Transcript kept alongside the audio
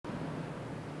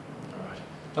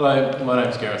Hello, my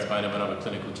name is Gareth Baynam and I'm a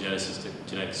clinical geneticist at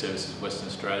Genetic Services Western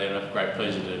Australia, and I have a great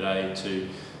pleasure today to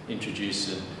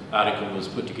introduce an article that was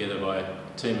put together by a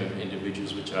team of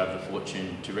individuals which I have the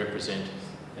fortune to represent,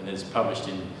 and is published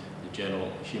in the journal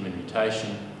Human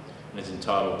Mutation, and is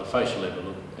entitled The Facial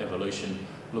Evolution,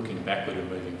 Looking Backward and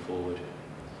Moving Forward.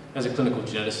 As a clinical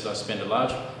geneticist, I spend a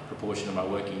large proportion of my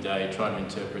working day trying to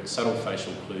interpret subtle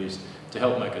facial clues to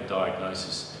help make a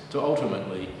diagnosis, to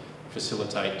ultimately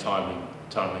facilitate timely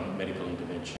medical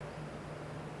intervention.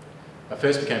 I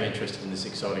first became interested in this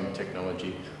exciting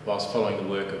technology whilst following the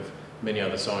work of many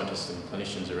other scientists and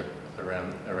clinicians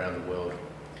around the world,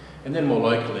 and then more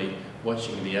locally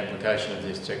watching the application of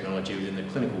this technology within the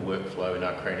clinical workflow in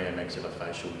our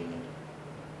craniomaxillofacial unit.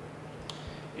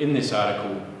 In this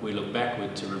article, we look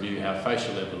backward to review how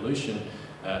facial evolution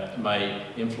may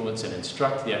influence and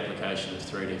instruct the application of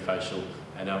 3D facial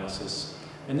analysis,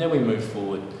 and then we move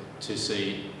forward to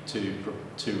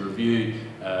review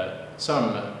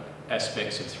some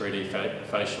aspects of 3D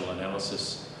facial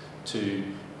analysis, to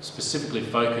specifically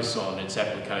focus on its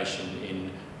application in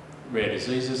rare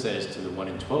diseases, that is to the 1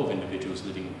 in 12 individuals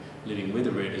living with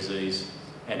a rare disease,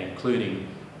 and including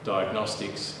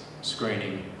diagnostics,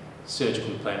 screening,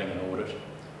 surgical planning and audit,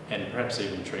 and perhaps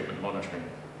even treatment monitoring.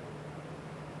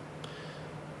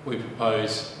 We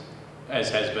propose, as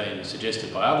has been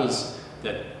suggested by others,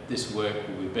 that this work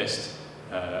will be best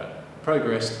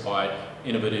progressed by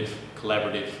innovative,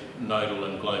 collaborative, nodal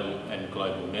and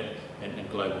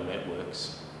global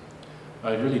networks.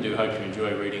 I really do hope you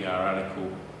enjoy reading our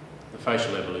article, The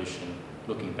Facial Evolution,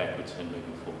 Looking Backwards and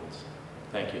Moving Forwards.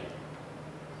 Thank you.